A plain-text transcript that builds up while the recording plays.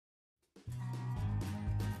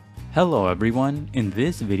Hello everyone, in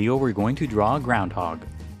this video we're going to draw a groundhog.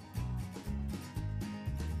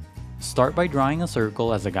 Start by drawing a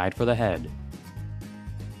circle as a guide for the head.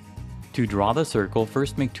 To draw the circle,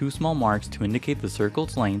 first make two small marks to indicate the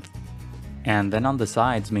circle's length, and then on the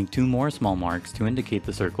sides make two more small marks to indicate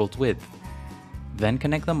the circle's width. Then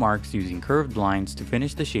connect the marks using curved lines to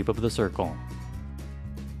finish the shape of the circle.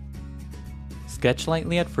 Sketch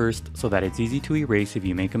lightly at first so that it's easy to erase if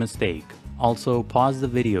you make a mistake. Also, pause the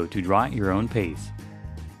video to draw at your own pace.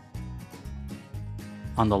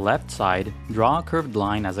 On the left side, draw a curved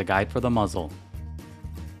line as a guide for the muzzle.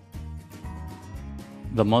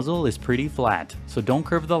 The muzzle is pretty flat, so don't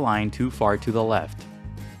curve the line too far to the left.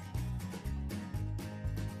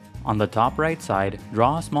 On the top right side,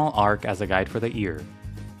 draw a small arc as a guide for the ear.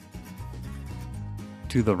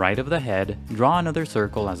 To the right of the head, draw another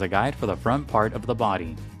circle as a guide for the front part of the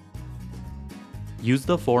body. Use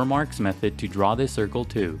the 4 marks method to draw this circle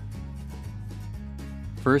too.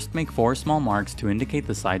 First make 4 small marks to indicate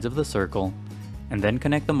the sides of the circle, and then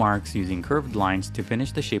connect the marks using curved lines to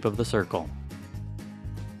finish the shape of the circle.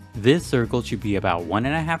 This circle should be about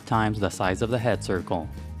 1.5 times the size of the head circle.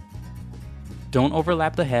 Don't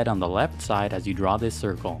overlap the head on the left side as you draw this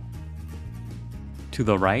circle. To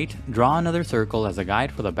the right, draw another circle as a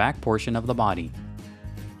guide for the back portion of the body.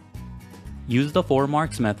 Use the 4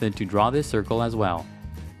 marks method to draw this circle as well.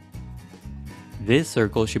 This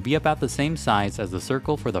circle should be about the same size as the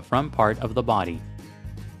circle for the front part of the body.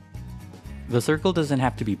 The circle doesn't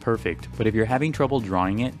have to be perfect, but if you're having trouble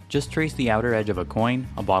drawing it, just trace the outer edge of a coin,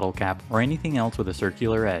 a bottle cap, or anything else with a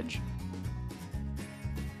circular edge.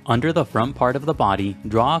 Under the front part of the body,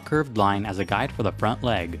 draw a curved line as a guide for the front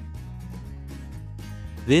leg.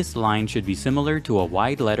 This line should be similar to a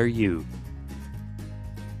wide letter U.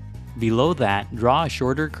 Below that, draw a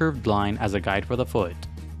shorter curved line as a guide for the foot.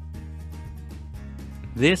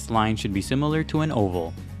 This line should be similar to an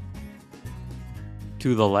oval.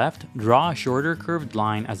 To the left, draw a shorter curved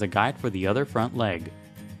line as a guide for the other front leg.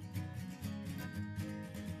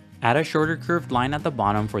 Add a shorter curved line at the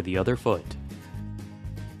bottom for the other foot.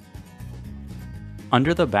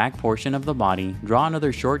 Under the back portion of the body, draw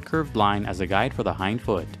another short curved line as a guide for the hind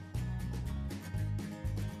foot.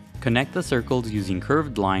 Connect the circles using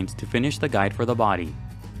curved lines to finish the guide for the body.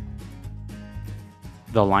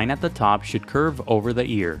 The line at the top should curve over the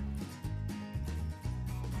ear.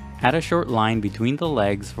 Add a short line between the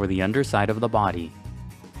legs for the underside of the body.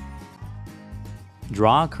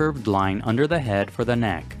 Draw a curved line under the head for the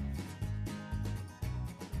neck.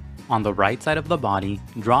 On the right side of the body,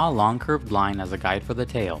 draw a long curved line as a guide for the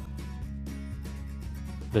tail.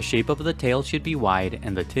 The shape of the tail should be wide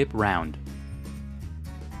and the tip round.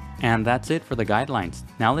 And that's it for the guidelines.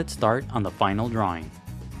 Now let's start on the final drawing.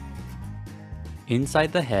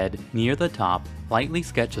 Inside the head, near the top, lightly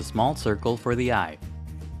sketch a small circle for the eye.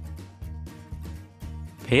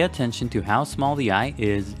 Pay attention to how small the eye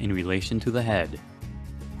is in relation to the head.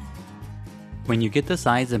 When you get the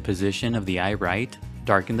size and position of the eye right,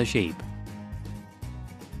 darken the shape.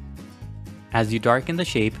 As you darken the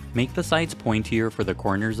shape, make the sides pointier for the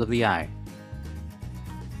corners of the eye.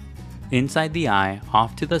 Inside the eye,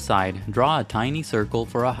 off to the side, draw a tiny circle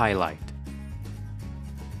for a highlight.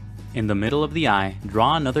 In the middle of the eye,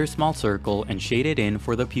 draw another small circle and shade it in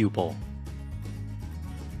for the pupil.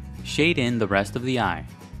 Shade in the rest of the eye.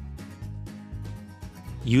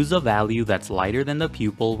 Use a value that's lighter than the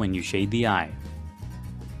pupil when you shade the eye.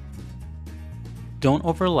 Don't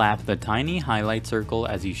overlap the tiny highlight circle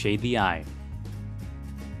as you shade the eye.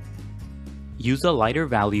 Use a lighter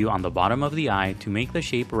value on the bottom of the eye to make the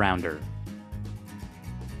shape rounder.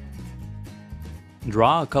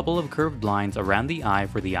 Draw a couple of curved lines around the eye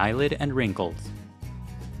for the eyelid and wrinkles.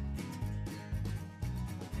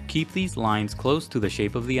 Keep these lines close to the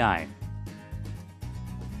shape of the eye.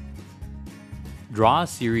 Draw a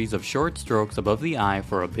series of short strokes above the eye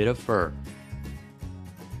for a bit of fur.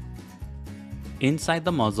 Inside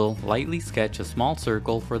the muzzle, lightly sketch a small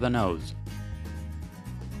circle for the nose.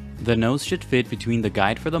 The nose should fit between the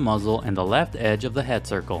guide for the muzzle and the left edge of the head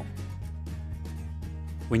circle.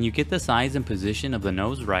 When you get the size and position of the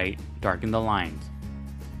nose right, darken the lines.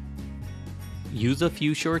 Use a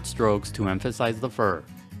few short strokes to emphasize the fur.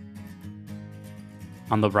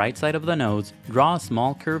 On the right side of the nose, draw a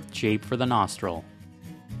small curved shape for the nostril.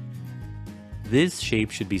 This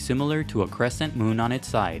shape should be similar to a crescent moon on its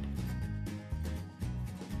side.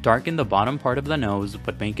 Darken the bottom part of the nose,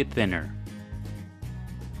 but make it thinner.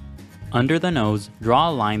 Under the nose, draw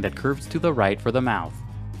a line that curves to the right for the mouth.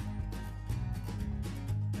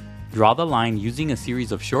 Draw the line using a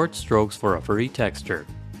series of short strokes for a furry texture.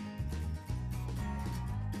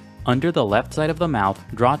 Under the left side of the mouth,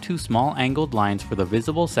 draw 2 small angled lines for the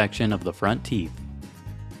visible section of the front teeth.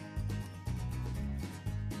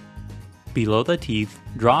 Below the teeth,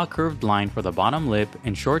 draw a curved line for the bottom lip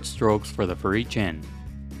and short strokes for the furry chin.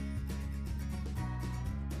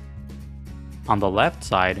 On the left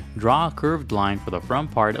side, draw a curved line for the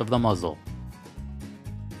front part of the muzzle.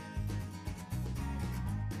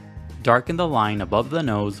 Darken the line above the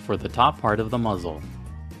nose for the top part of the muzzle.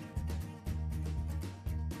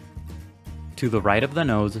 To the right of the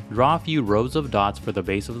nose, draw a few rows of dots for the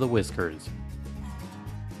base of the whiskers.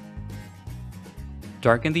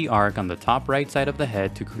 Darken the arc on the top right side of the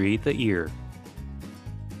head to create the ear.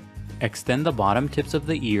 Extend the bottom tips of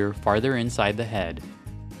the ear farther inside the head.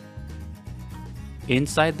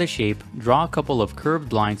 Inside the shape, draw a couple of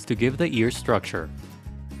curved lines to give the ear structure.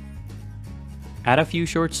 Add a few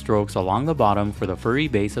short strokes along the bottom for the furry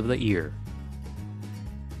base of the ear.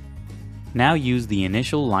 Now use the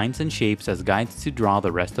initial lines and shapes as guides to draw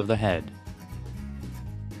the rest of the head.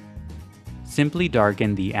 Simply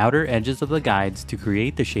darken the outer edges of the guides to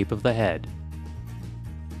create the shape of the head.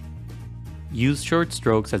 Use short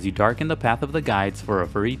strokes as you darken the path of the guides for a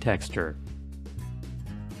furry texture.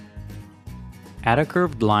 Add a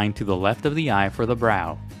curved line to the left of the eye for the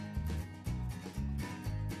brow.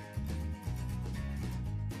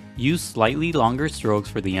 Use slightly longer strokes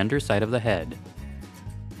for the underside of the head.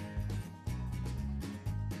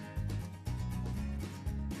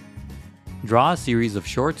 Draw a series of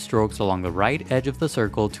short strokes along the right edge of the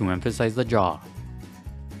circle to emphasize the jaw.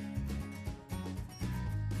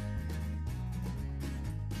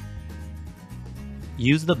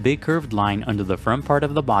 Use the big curved line under the front part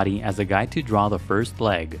of the body as a guide to draw the first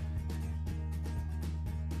leg.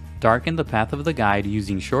 Darken the path of the guide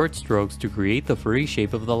using short strokes to create the furry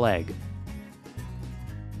shape of the leg.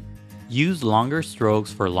 Use longer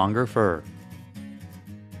strokes for longer fur.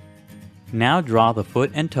 Now draw the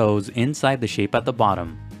foot and toes inside the shape at the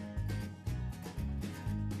bottom.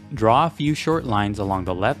 Draw a few short lines along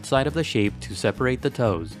the left side of the shape to separate the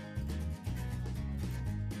toes.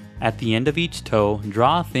 At the end of each toe,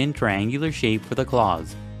 draw a thin triangular shape for the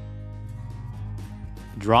claws.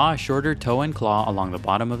 Draw a shorter toe and claw along the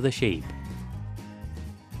bottom of the shape.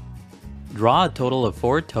 Draw a total of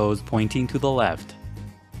 4 toes pointing to the left.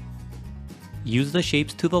 Use the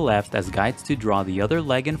shapes to the left as guides to draw the other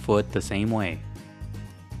leg and foot the same way.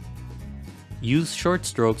 Use short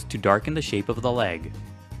strokes to darken the shape of the leg.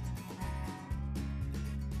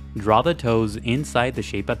 Draw the toes inside the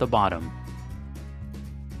shape at the bottom.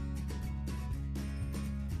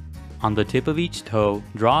 On the tip of each toe,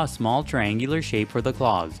 draw a small triangular shape for the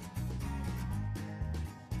claws.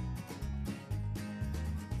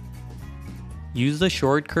 Use the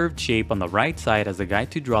short curved shape on the right side as a guide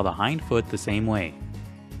to draw the hind foot the same way.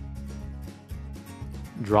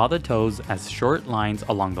 Draw the toes as short lines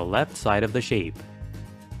along the left side of the shape.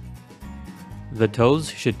 The toes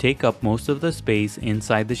should take up most of the space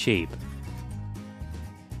inside the shape.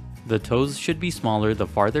 The toes should be smaller the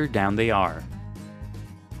farther down they are.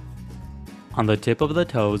 On the tip of the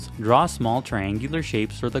toes, draw small triangular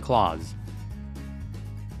shapes for the claws.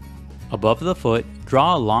 Above the foot,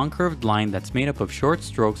 draw a long curved line that's made up of short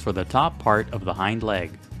strokes for the top part of the hind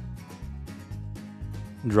leg.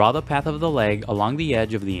 Draw the path of the leg along the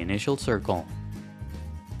edge of the initial circle.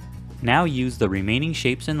 Now use the remaining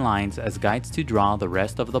shapes and lines as guides to draw the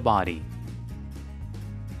rest of the body.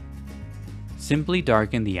 Simply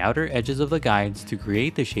darken the outer edges of the guides to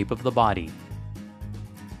create the shape of the body.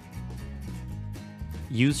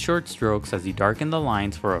 Use short strokes as you darken the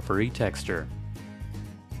lines for a furry texture.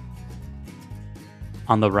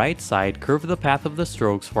 On the right side, curve the path of the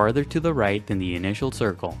strokes farther to the right than the initial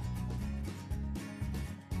circle.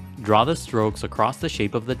 Draw the strokes across the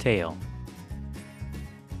shape of the tail.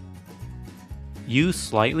 Use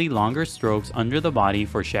slightly longer strokes under the body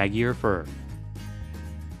for shaggier fur.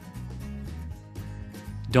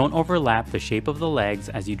 Don't overlap the shape of the legs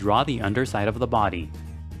as you draw the underside of the body.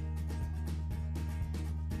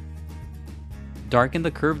 Darken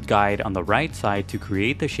the curved guide on the right side to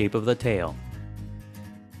create the shape of the tail.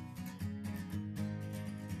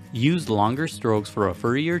 Use longer strokes for a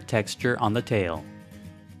furrier texture on the tail.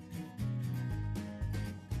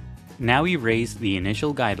 Now erase the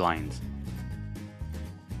initial guidelines.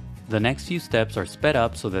 The next few steps are sped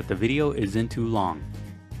up so that the video isn't too long.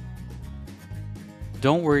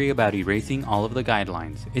 Don't worry about erasing all of the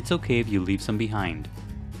guidelines, it's okay if you leave some behind.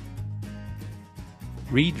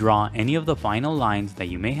 Redraw any of the final lines that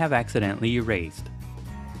you may have accidentally erased.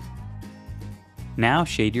 Now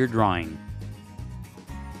shade your drawing.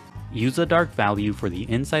 Use a dark value for the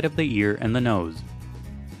inside of the ear and the nose.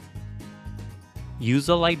 Use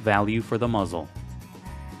a light value for the muzzle.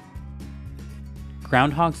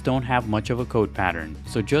 Groundhogs don't have much of a coat pattern,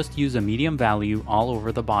 so just use a medium value all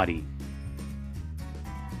over the body.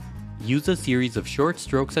 Use a series of short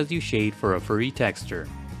strokes as you shade for a furry texture.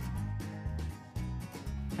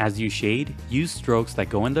 As you shade, use strokes that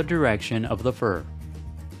go in the direction of the fur.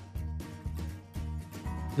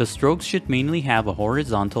 The strokes should mainly have a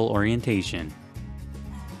horizontal orientation.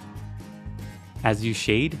 As you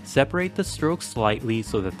shade, separate the strokes slightly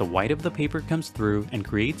so that the white of the paper comes through and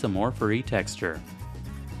creates a more furry texture.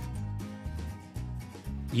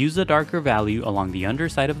 Use a darker value along the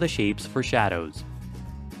underside of the shapes for shadows.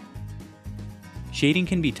 Shading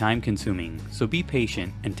can be time-consuming, so be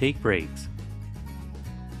patient and take breaks.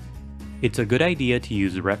 It's a good idea to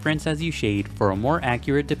use reference as you shade for a more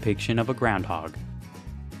accurate depiction of a groundhog.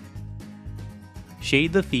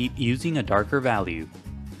 Shade the feet using a darker value.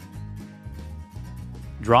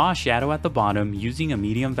 Draw a shadow at the bottom using a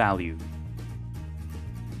medium value.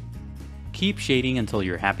 Keep shading until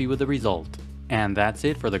you're happy with the result. And that's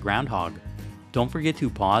it for the groundhog. Don't forget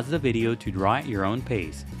to pause the video to draw at your own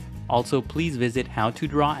pace. Also, please visit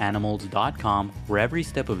howtodrawanimals.com where every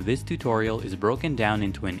step of this tutorial is broken down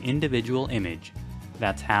into an individual image.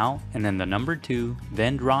 That's how, and then the number 2,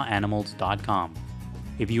 then drawanimals.com.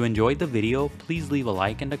 If you enjoyed the video, please leave a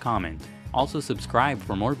like and a comment. Also subscribe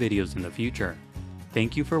for more videos in the future.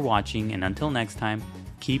 Thank you for watching, and until next time,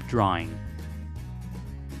 keep drawing.